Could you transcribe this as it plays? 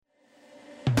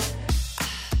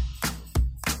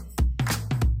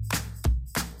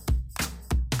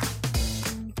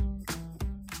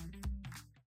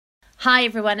Hi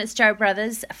everyone, it's Jo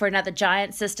Brothers for another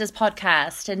Giant Sisters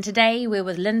podcast, and today we're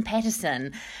with Lynn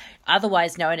Patterson,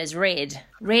 otherwise known as Red.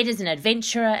 Red is an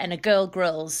adventurer and a girl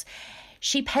grills.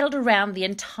 She paddled around the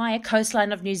entire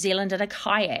coastline of New Zealand in a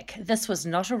kayak. This was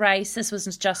not a race, this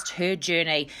was just her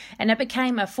journey, and it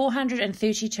became a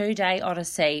 432-day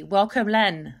odyssey. Welcome,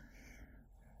 Lynn.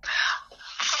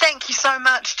 Thank you so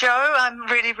much, Jo. I'm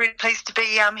really, really pleased to be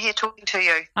here talking to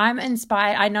you. I'm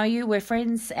inspired. I know you, we're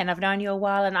friends, and I've known you a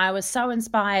while, and I was so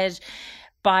inspired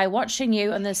by watching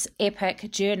you on this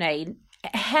epic journey.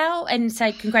 And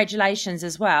say congratulations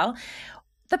as well.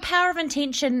 The power of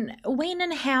intention, when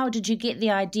and how did you get the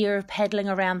idea of paddling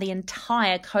around the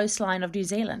entire coastline of New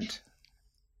Zealand?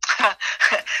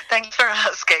 Thanks for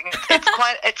asking.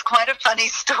 It's quite a funny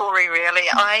story, really.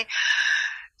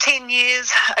 10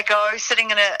 years ago, sitting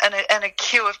in a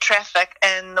queue of traffic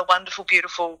in the wonderful,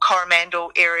 beautiful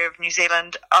Coromandel area of New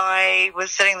Zealand, I was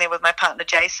sitting there with my partner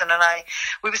Jason, and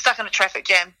we were stuck in a traffic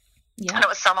jam. Yeah. And it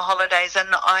was summer holidays, and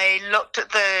I looked at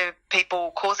the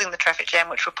people causing the traffic jam,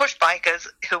 which were push bikers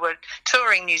who were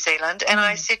touring New Zealand, and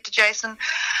I said to Jason,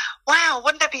 wow,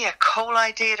 wouldn't that be a cool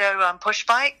idea to push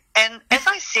bike? And as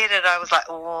I said it, I was like,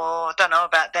 oh, I don't know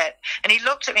about that. And he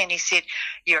looked at me and he said,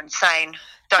 you're insane.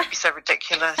 Don't be so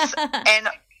ridiculous. And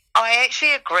I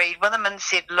actually agreed with him and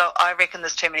said, look, I reckon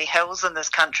there's too many hills in this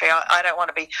country. I don't want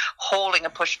to be hauling a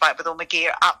push bike with all my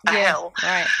gear up a hill.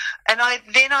 Right. And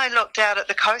then I looked out at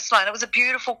the coastline. It was a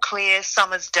beautiful, clear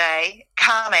summer's day,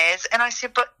 calm as, and I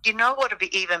said, but you know what would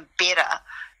be even better?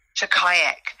 To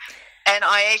kayak. And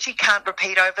I actually can't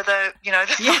repeat over the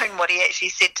phone what he actually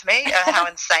said to me, how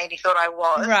insane he thought I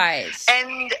was. Right.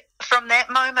 And from that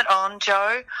moment on,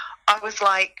 Jo, I was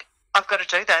like, I've got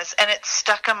to do this. And it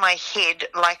stuck in my head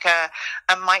like a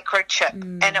microchip,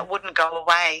 and it wouldn't go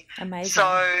away. Amazing.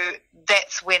 So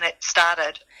that's when it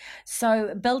started.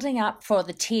 So building up for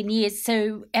the 10 years,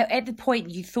 so at the point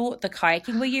you thought the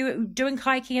kayaking, were you doing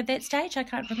kayaking at that stage? I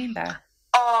can't remember.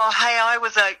 Oh, hey, I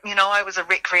was a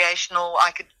recreational,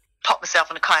 I could pop myself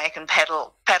in a kayak and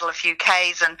paddle a few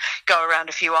Ks and go around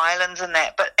a few islands and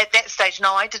that. But at that stage,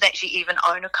 no, I didn't actually even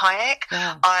own a kayak.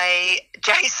 Wow.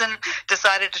 Jason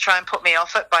decided to try and put me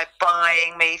off it by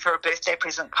buying me for a birthday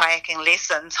present kayaking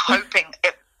lessons, hoping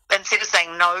it, instead of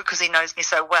saying no because he knows me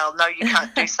so well, no, you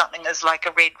can't do something as like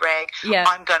a red rag,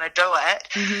 I'm going to do it.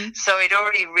 Mm-hmm. So he'd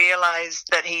already realised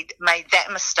that he'd made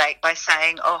that mistake by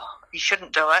saying, oh, you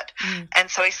shouldn't do it. Mm. And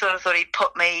so he sort of thought he'd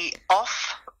put me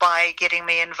off by getting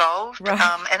me involved in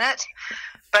it.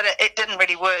 But it didn't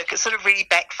really work. It sort of really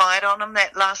backfired on him,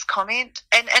 that last comment.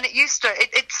 And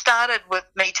it started with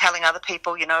me telling other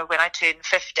people, when I turned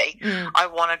 50, I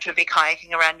wanted to be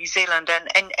kayaking around New Zealand.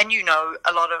 And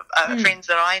a lot of friends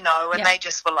that I know, and they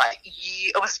just were like,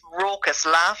 it was raucous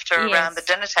laughter around the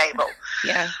dinner table.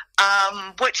 Yeah.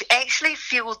 Which actually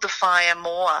fueled the fire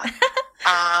more.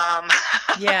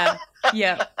 Yeah.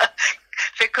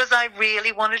 Because I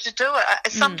really wanted to do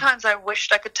it. Sometimes I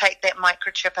wished I could take that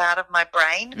microchip out of my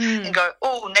brain and go,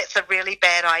 oh, that's a really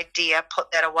bad idea,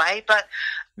 put that away. But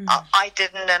I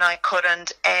didn't, and I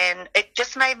couldn't. And it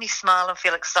just made me smile and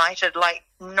feel excited, like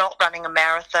not running a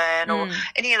marathon or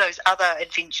any of those other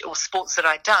adventure or sports that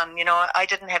I'd done. I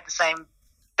didn't have the same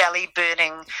belly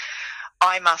burning,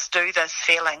 I must do this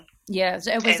feeling. Yeah,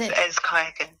 so it was as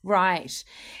kayaking. Right.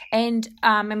 And,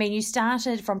 you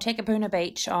started from Takapuna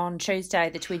Beach on Tuesday,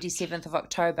 the 27th of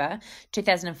October,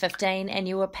 2015, and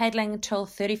you were paddling till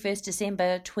 31st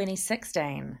December,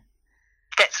 2016.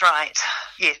 That's right,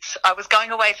 yes. I was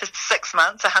going away for 6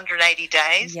 months, 180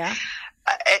 days. Yeah.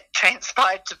 It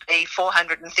transpired to be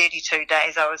 432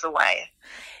 days I was away.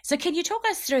 So can you talk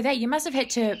us through that? You must have had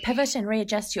to pivot and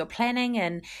readjust your planning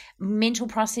and mental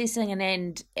processing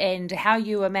and how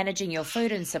you were managing your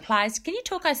food and supplies. Can you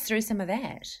talk us through some of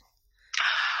that?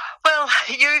 Well,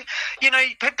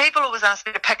 people always ask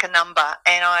me to pick a number,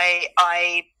 and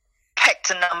I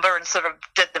picked a number and sort of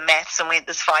did the maths and went,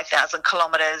 there's 5,000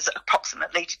 kilometres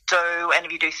approximately to do, and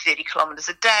if you do 30 kilometres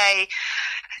a day,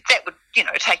 that would,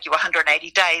 take you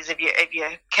 180 days if you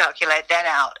calculate that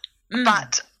out.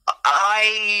 But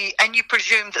and you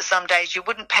presumed that some days you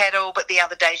wouldn't paddle, but the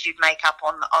other days you'd make up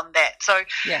on that. So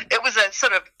it was a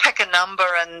sort of pick a number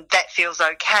and that feels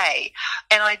okay.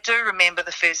 And I do remember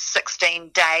the first 16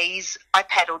 days I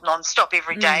paddled non-stop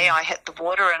every day. I hit the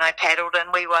water and I paddled,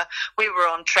 and we were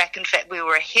on track. In fact, we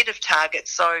were ahead of target.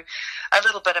 So a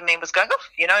little bit of me was going,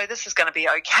 oh, this is going to be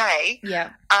okay.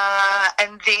 Yeah.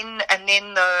 And then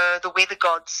the weather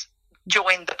gods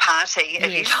joined the party,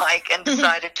 if you like, and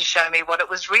decided to show me what it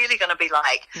was really going to be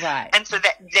like. Right. And so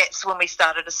that's when we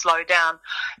started to slow down.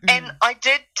 And I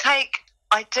did take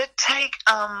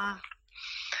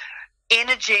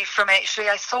energy from actually,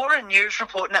 I saw a news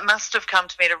report, and it must have come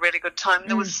to me at a really good time.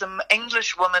 There was some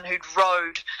English woman who'd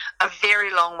rowed a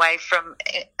very long way from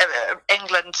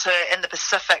England to in the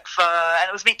Pacific and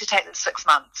it was meant to take them 6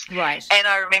 months. Right. And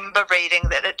I remember reading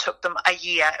that it took them a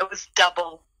year. It was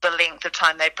double the length of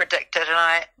time they predicted, and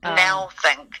I now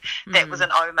think that was an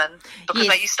omen, because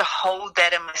I used to hold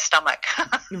that in my stomach.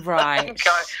 Right. And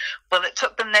go, well, it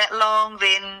took them that long,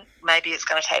 then maybe it's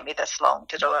going to take me this long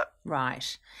to do it.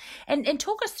 Right. And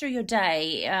talk us through your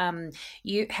day.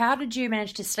 How did you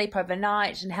manage to sleep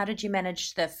overnight, and how did you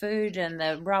manage the food and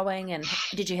the rowing, and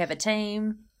did you have a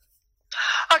team?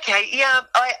 Okay, yeah,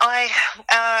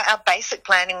 our basic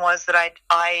planning was that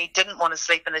I didn't want to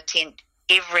sleep in a tent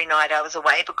every night I was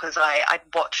away, because I'd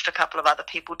watched a couple of other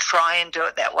people try and do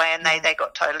it that way, and they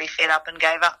got totally fed up and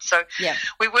gave up. So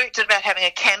we worked at about having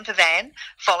a camper van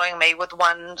following me, with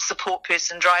one support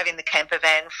person driving the camper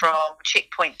van from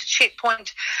checkpoint to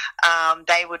checkpoint.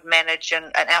 They would manage,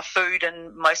 and our food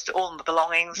and all the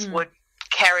belongings would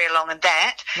carry along in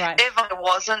that. Right. If I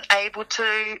wasn't able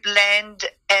to land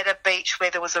at a beach where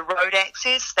there was a road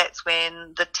access, that's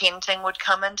when the tenting would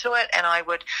come into it, and I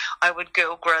would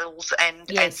girl grills and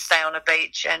stay on a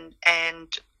beach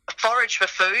and forage for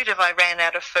food if I ran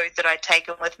out of food that I'd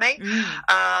taken with me. So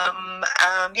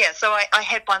I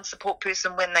had one support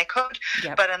person when they could,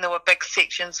 but then there were big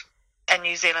sections in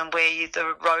New Zealand where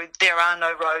there are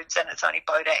no roads and it's only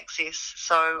boat access.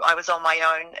 So I was on my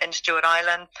own in Stewart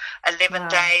Island 11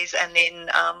 days, and then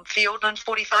Fiordland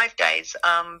 45 days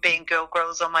being girl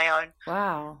grills on my own.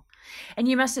 Wow. And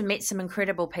you must have met some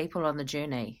incredible people on the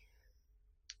journey.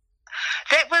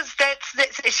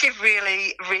 That's actually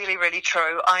really, really, really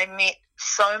true. I met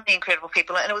so many incredible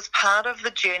people, and it was part of the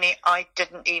journey I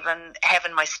didn't even have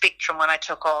in my spectrum when I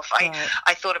took off.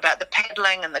 I thought about the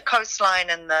paddling and the coastline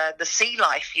and the sea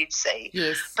life you'd see,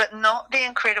 but not the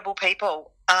incredible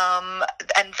people.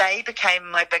 And they became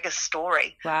my biggest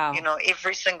story. Wow. You know,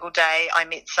 every single day I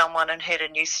met someone and heard a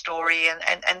new story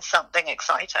and something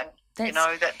exciting,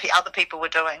 that the other people were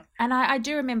doing. And I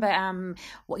do remember,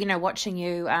 watching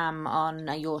you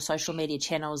on your social media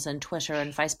channels and Twitter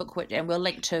and Facebook, and we'll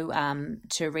link to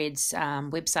Red's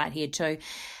website here too,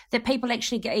 that people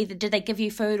actually either did they give you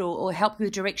food or help you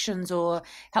with directions or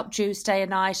helped you stay a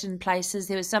night in places.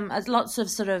 There was lots of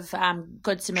sort of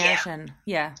Good Samaritan.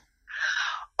 Yeah.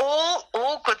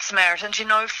 All Good Samaritans,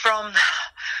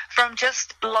 from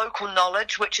just local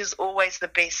knowledge, which is always the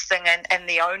best thing and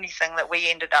the only thing that we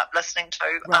ended up listening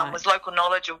to, was local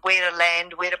knowledge of where to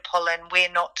land, where to pull in, where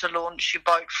not to launch your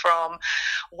boat from,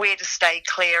 where to stay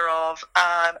clear of,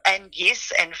 and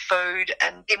food.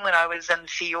 And then when I was in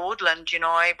Fiordland,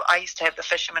 I used to have the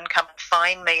fishermen come and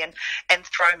find me and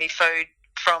throw me food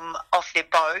from off their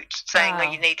boat,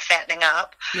 saying, you need fattening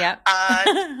up. Yeah.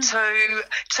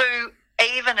 To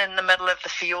even in the middle of the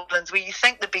Fiordlands, where you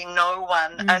think there'd be no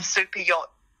one, a super yacht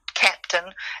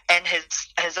captain and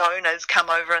his owners come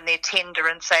over in their tender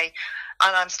and say,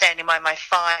 and I'm standing by my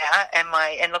fire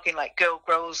and looking like girl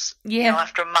grills,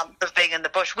 after a month of being in the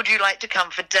bush, would you like to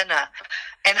come for dinner?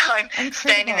 And I'm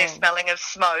standing there smelling of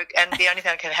smoke, and the only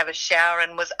thing I could have a shower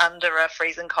in was under a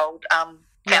freezing cold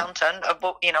fountain,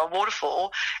 a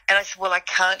waterfall. And I said, well, I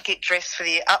can't get dressed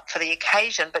up for the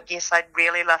occasion, but yes, I'd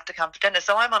really love to come for dinner.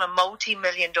 So I'm on a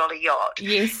multi-million-dollar yacht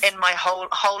in my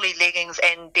holy leggings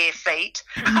and bare feet.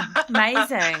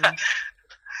 Amazing.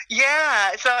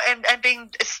 Yeah. So and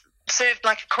being served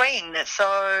like a queen.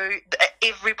 So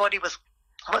everybody was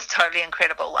totally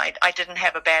incredible. I didn't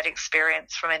have a bad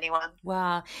experience from anyone.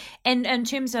 Wow. And in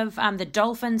terms of the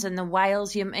dolphins and the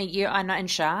whales, I know,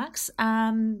 and sharks.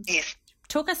 Yes.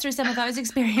 Talk us through some of those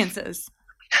experiences.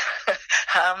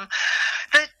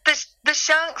 The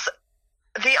sharks,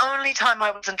 the only time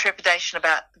I was in trepidation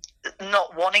about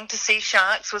not wanting to see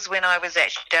sharks was when I was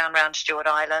actually down around Stewart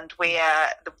Island,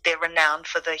 where they're renowned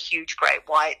for the huge great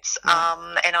whites.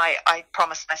 And I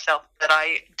promised myself that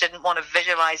I didn't want to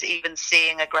visualize even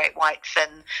seeing a great white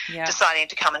fin, deciding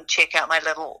to come and check out my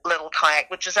little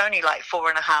kayak, which is only like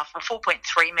 4.5 or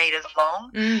 4.3 meters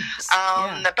long.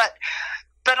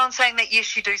 But on saying that,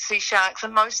 yes, you do see sharks,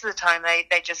 and most of the time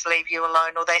they just leave you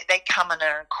alone, or they come and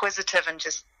are inquisitive and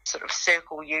just sort of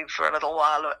circle you for a little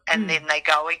while, and then they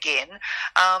go again.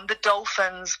 The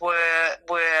dolphins were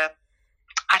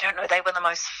I don't know, they were the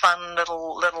most fun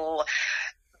little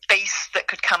beasts that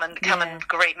could come and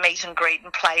meet and greet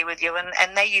and play with you,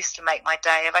 and they used to make my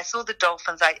day. If I saw the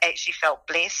dolphins, I actually felt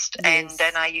blessed, and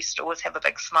I used to always have a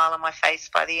big smile on my face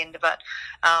by the end of it.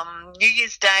 New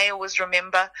Year's Day, I always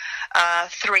remember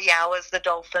 3 hours the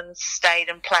dolphins stayed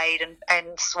and played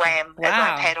and swam as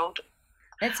I paddled.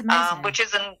 That's amazing. Which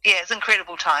is it's an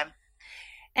incredible time.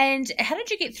 And how did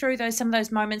you get through some of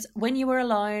those moments when you were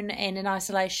alone and in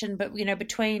isolation, but,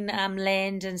 between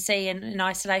land and sea and in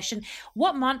isolation?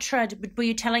 What mantra were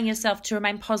you telling yourself to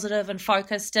remain positive and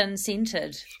focused and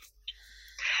centered?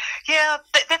 Yeah,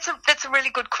 that's a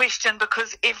really good question,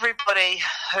 because everybody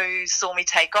who saw me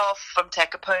take off from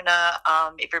Takapuna,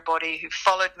 everybody who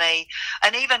followed me,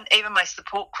 and even my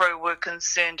support crew were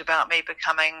concerned about me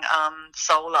becoming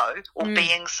solo or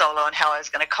being solo and how I was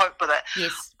going to cope with it.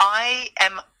 Yes. I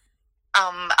am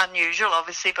unusual,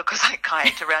 obviously, because I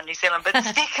kayaked around New Zealand, but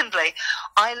secondly,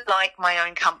 I like my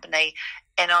own company.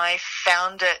 And I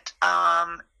found it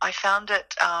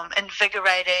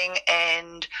invigorating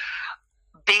and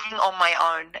being on my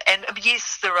own. And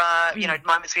yes, there are,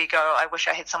 moments where you go, I wish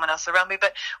I had someone else around me.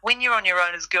 But when you're on your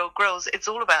own as Girl Grills, it's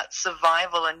all about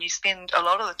survival, and you spend a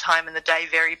lot of the time in the day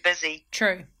very busy.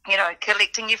 True.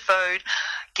 Collecting your food,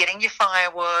 getting your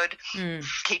firewood,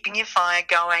 keeping your fire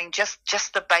going,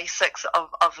 just the basics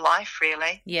of life,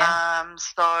 really. Yeah.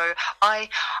 So I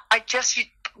just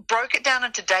broke it down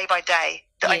into day by day.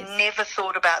 Yes. I never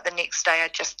thought about the next day. I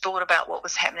just thought about what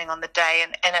was happening on the day,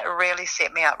 and it really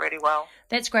set me up really well.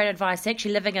 That's great advice,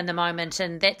 actually living in the moment,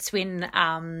 and that's when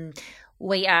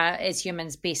we are as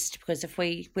humans best, because if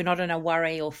we're not in a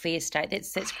worry or fear state,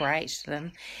 that's great,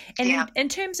 Lynn. And in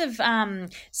terms of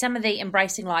some of the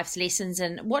embracing life's lessons,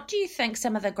 and what do you think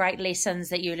some of the great lessons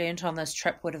that you learned on this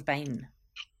trip would have been?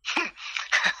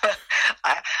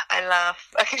 I laugh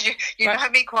because you know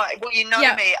me quite well. You know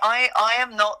me. I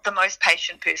am not the most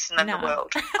patient person in the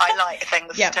world. I like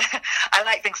things. I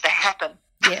like things to happen.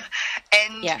 Yeah.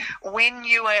 And when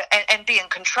you are and be in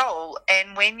control,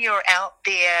 and when you're out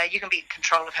there, you can be in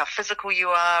control of how physical you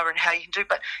are and how you can do.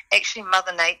 But actually,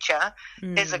 Mother Nature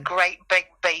is a great big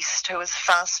beast who is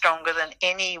far stronger than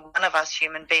any one of us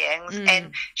human beings,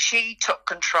 and she took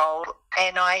control.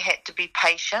 And I had to be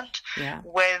patient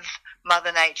with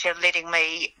Mother Nature, letting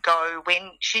me go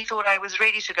when she thought I was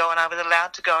ready to go and I was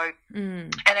allowed to go.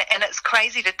 And it's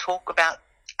crazy to talk about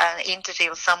an entity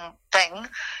or something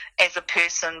as a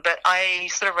person, but I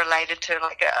sort of related to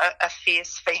like a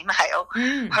fierce female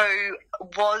who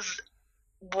was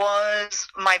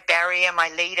my barrier,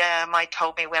 my leader,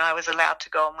 told me when I was allowed to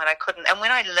go and when I couldn't. And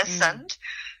when I listened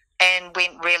and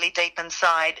went really deep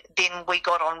inside, then we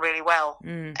got on really well.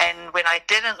 And when I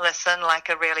didn't listen, like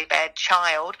a really bad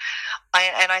child,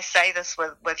 I say this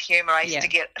with humour, I used to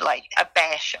get like a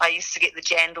bash. I used to get the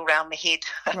jandle round my head,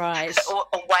 right, or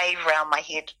a wave round my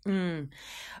head.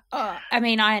 I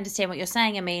mean, I understand what you're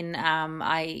saying. I mean,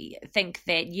 I think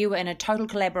that you were in a total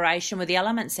collaboration with the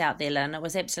elements out there, Lynn. It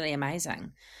was absolutely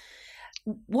amazing.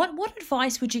 What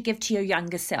advice would you give to your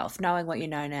younger self, knowing what you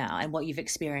know now and what you've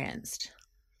experienced?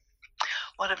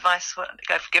 What advice would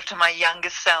I give to my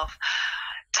younger self?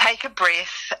 Take a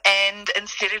breath, and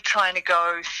instead of trying to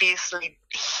go fiercely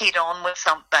head on with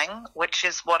something, which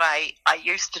is what I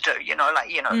used to do,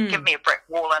 give me a brick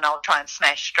wall and I'll try and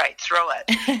smash straight through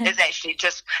it, is actually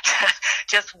just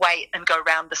wait and go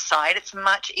round the side. It's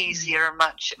much easier and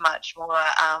much more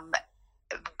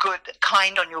good,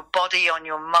 kind on your body, on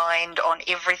your mind, on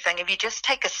everything. If you just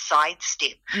take a side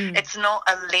step, it's not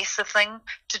a lesser thing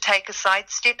to take a side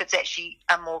step. It's actually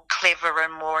a more clever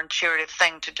and more intuitive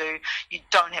thing to do. You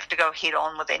don't have to go head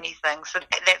on with anything. So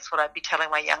that's what I'd be telling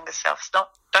my younger self. Don't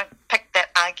pick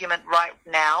that argument right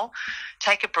now.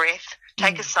 Take a breath,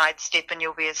 take a side step, and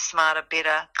you'll be a smarter,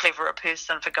 better, cleverer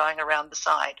person for going around the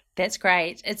side. That's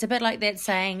great. It's a bit like that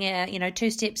saying, 2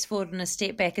 steps forward and a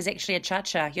step back is actually a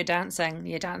cha-cha. You're dancing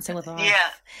with life. Yeah,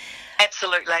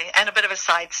 absolutely. And a bit of a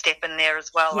side step in there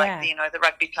as well, like, the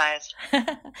rugby players.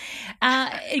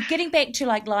 Getting back to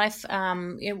like life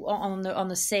on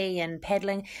the sea and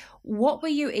paddling, what were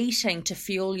you eating to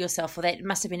fuel yourself for that? It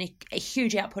must have been a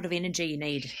huge output of energy you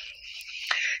need.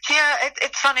 Yeah,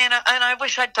 it's funny, and I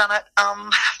wish I'd done it.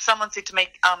 Someone said to me,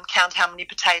 count how many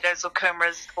potatoes or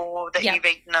kumaras that you've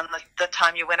eaten in the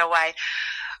time you went away.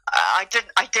 I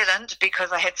didn't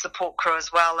because I had support crew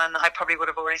as well, and I probably would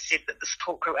have already said that the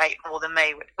support crew ate more than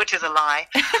me, which is a lie.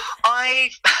 I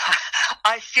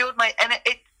fueled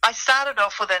I started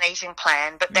off with an eating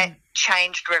plan, but that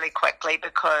changed really quickly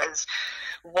because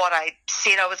what I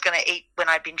said I was going to eat when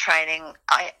I'd been training,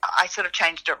 I sort of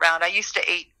changed it around. I used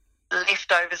to eat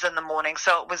leftovers in the morning,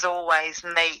 so it was always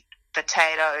meat,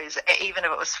 potatoes. Even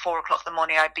if it was 4 o'clock in the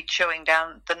morning, I'd be chewing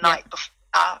down the night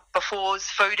before's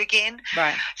food again.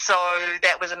 Right. So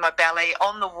that was in my belly.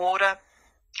 On the water,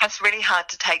 it's really hard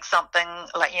to take something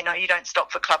like, you don't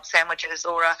stop for club sandwiches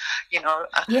or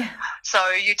so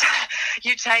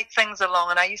you take things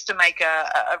along. And I used to make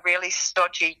a really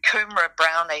stodgy kumara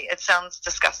brownie. It sounds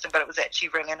disgusting, but it was actually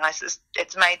really nice.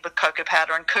 It's made with cocoa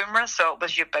powder and kumara, so it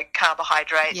was your big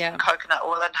carbohydrates, and coconut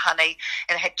oil and honey,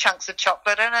 and it had chunks of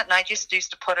chocolate in it. And I just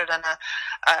used to put it in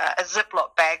a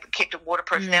Ziploc bag that kept it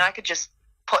waterproof, and then I could just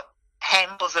put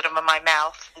handfuls of them in my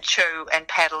mouth and chew and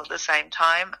paddle at the same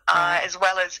time, as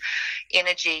well as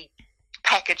energy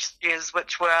packages,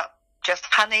 which were just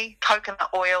honey, coconut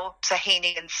oil,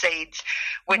 tahini, and seeds,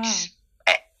 which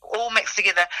all mixed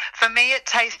together. For me, it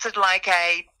tasted like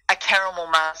a caramel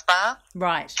Mars bar.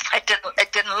 Right. It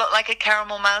didn't look like a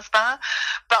caramel Mars bar,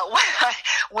 but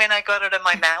when I got it in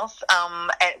my mouth,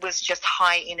 it was just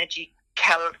high energy,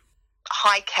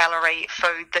 high calorie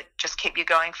food that just kept you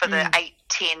going for the 8,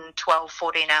 10, 12,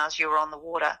 14 hours you were on the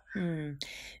water.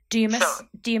 Do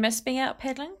you miss being out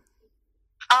paddling?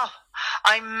 Oh,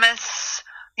 I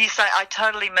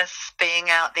totally miss being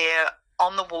out there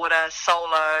on the water,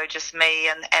 solo, just me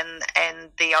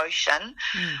and the ocean.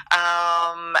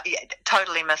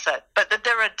 Totally miss it. But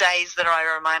there are days that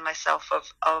I remind myself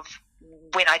of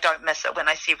when I don't miss it, when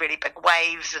I see really big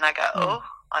waves and I go, oh,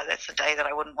 that's a day that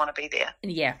I wouldn't want to be there.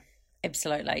 Yeah,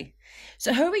 absolutely.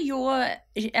 So who are your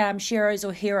sheroes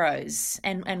or heroes,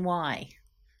 and why?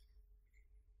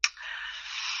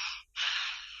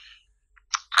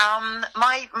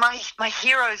 My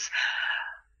heroes,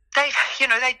 they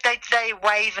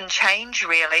wave and change,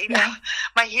 really. Yeah.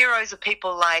 My heroes are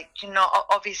people like,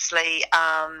 obviously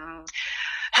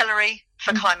Hillary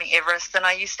for climbing Everest, and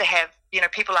I used to have,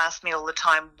 people ask me all the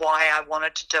time why I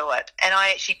wanted to do it, and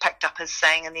I actually picked up his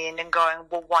saying in the end and going,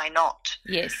 well, why not?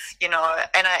 Yes.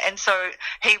 And so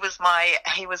he was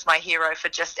my hero for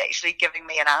just actually giving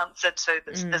me an answer to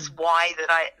this why that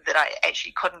I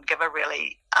actually couldn't give a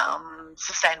really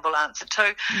sustainable answer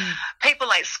to. People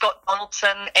like Scott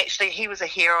Donaldson, actually, he was a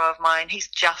hero of mine. He's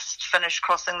just finished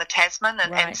crossing the Tasman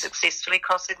and successfully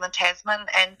crossing the Tasman.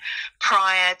 And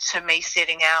prior to me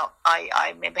setting out,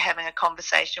 I remember having a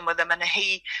conversation with him, and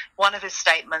one of his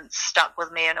statements stuck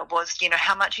with me, and it was,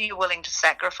 how much are you willing to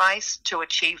sacrifice to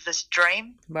achieve this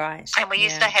dream? Right. And we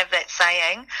used to have that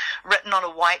saying written on a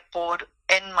whiteboard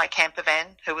in my camper van,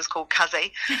 who was called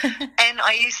Cuzzy. And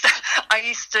I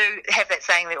used to have that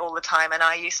saying there all the time, and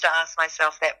I used to ask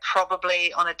myself that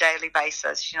probably on a daily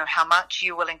basis, how much are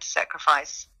you willing to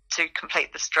sacrifice to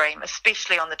complete this dream,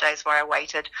 especially on the days where I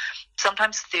waited,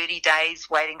 sometimes 30 days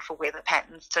waiting for weather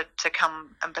patterns to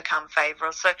come and become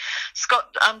favourable. So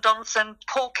Scott Donaldson,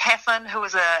 Paul Caffin, who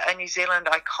was a New Zealand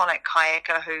iconic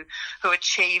kayaker who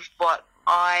achieved what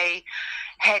I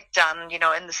had done, in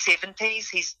the 70s.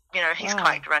 He's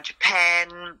kayaked around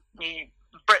Japan,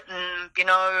 Britain,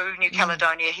 New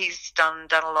Caledonia. He's done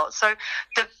a lot. So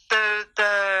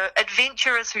the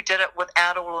adventurers who did it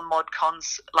without all the mod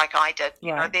cons like I did,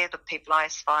 they're the people I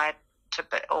aspired to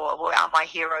be, or are my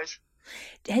heroes.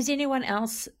 Has anyone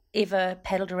else ever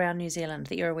paddled around New Zealand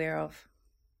that you're aware of?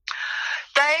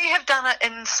 They have done it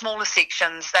in smaller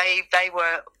sections. They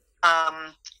were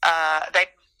they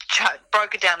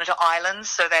broke it down into islands,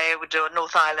 so they would do a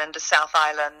North Island, a South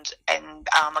Island, and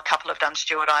a couple have done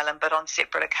Stewart Island, but on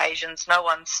separate occasions. No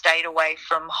one stayed away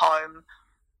from home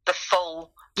the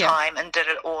full time and did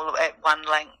it all at one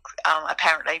length,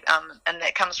 apparently, and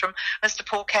that comes from Mr.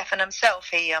 Paul Caffin himself.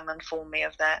 He informed me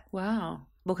of that. Wow.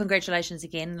 Well, congratulations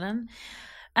again,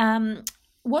 Lynn.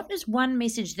 What is one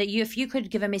message that if you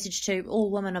could give a message to all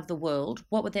women of the world,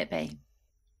 what would that be?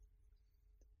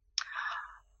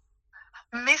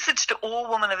 Message to all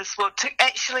women of this world to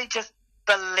actually just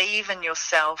believe in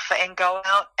yourself and go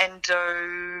out and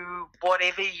do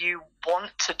whatever you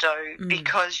want to do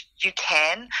because you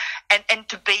can, and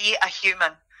to be a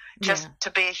human, to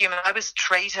be a human. I was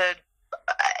treated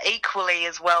equally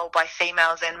as well by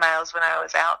females and males when I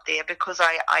was out there because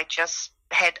I just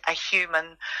had a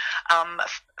human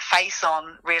face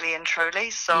on, really and truly.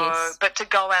 So, but to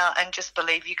go out and just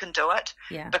believe you can do it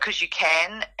because you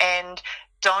can, and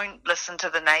don't listen to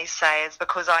the naysayers,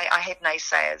 because I had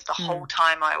naysayers the whole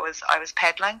time I was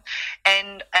paddling,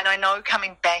 and I know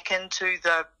coming back into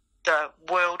the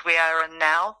world we are in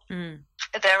now,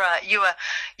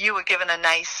 you were given a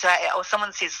naysayer, or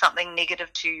someone says something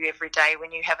negative to you every day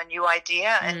when you have a new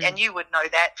idea, and you would know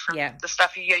that from the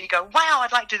stuff you hear. You go, wow,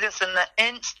 I'd like to do this, and the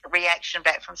instant reaction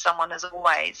back from someone is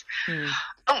always,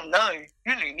 oh no,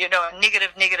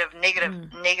 negative,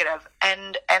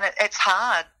 and it's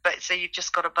hard, but so you've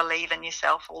just got to believe in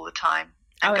yourself all the time.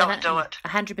 and go and do it.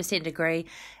 100% agree.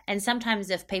 And sometimes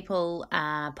if people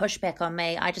push back on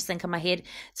me, I just think in my head,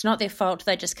 it's not their fault,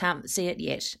 they just can't see it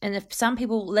yet. And if some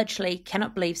people literally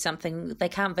cannot believe something, they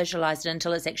can't visualize it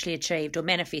until it's actually achieved or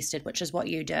manifested, which is what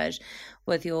you did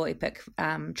with your epic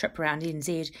trip around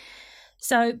NZ.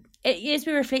 So as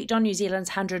we reflect on New Zealand's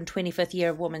 125th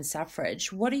year of women's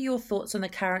suffrage, what are your thoughts on the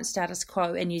current status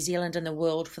quo in New Zealand and the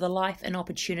world for the life and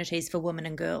opportunities for women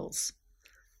and girls?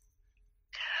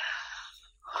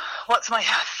 What's my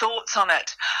thoughts on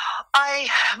it?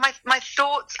 My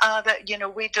thoughts are that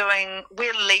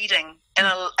we're leading in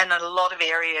a lot of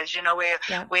areas. We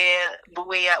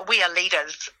are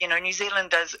leaders. New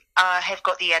Zealanders have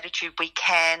got the attitude we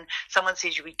can. Someone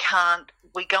says we can't,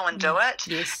 we go and do it.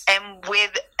 Yes. And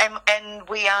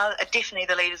we are definitely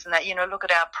the leaders in that. Look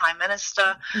at our Prime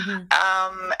Minister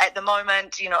at the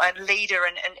moment. A leader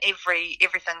in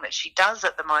everything that she does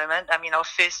at the moment.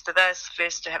 First to this,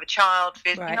 first to have a child,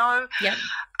 first, right. Yep.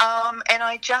 And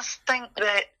I just think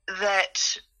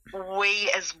that we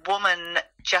as women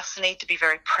just need to be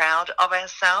very proud of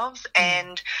ourselves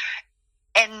and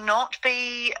not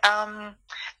be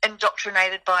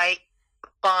indoctrinated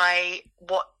by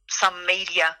what some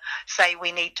media say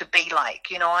we need to be like.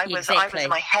 I was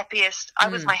my happiest. I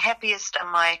was my happiest and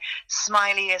my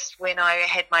smiliest when I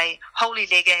had my holy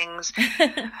leggings,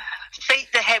 feet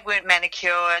that weren't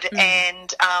manicured,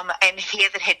 and hair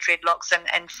that had dreadlocks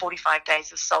and 45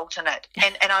 days of salt in it.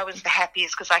 And I was the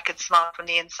happiest because I could smile from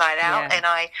the inside out, and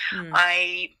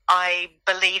I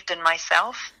believed in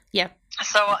myself. Yeah.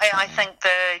 So I think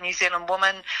the New Zealand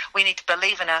woman, we need to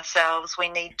believe in ourselves. We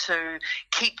need to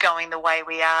keep going the way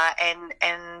we are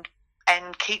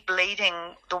and keep leading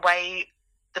the way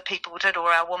the people did,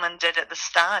 or our women did at the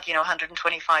start,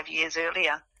 125 years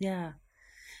earlier. Yeah.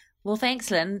 Well, thanks,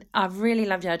 Lynn. I've really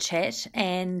loved our chat,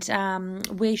 and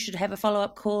we should have a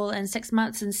follow-up call in 6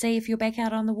 months and see if you're back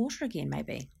out on the water again,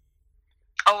 maybe.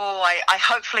 Oh, I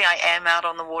hopefully I am out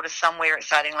on the water somewhere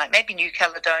exciting, like maybe New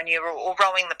Caledonia or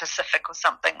rowing the Pacific or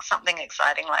something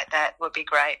exciting like that would be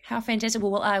great. How fantastic.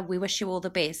 Well, we wish you all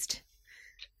the best.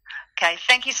 Okay,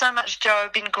 thank you so much, Jo.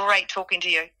 Been great talking to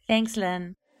you. Thanks,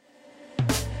 Lynn.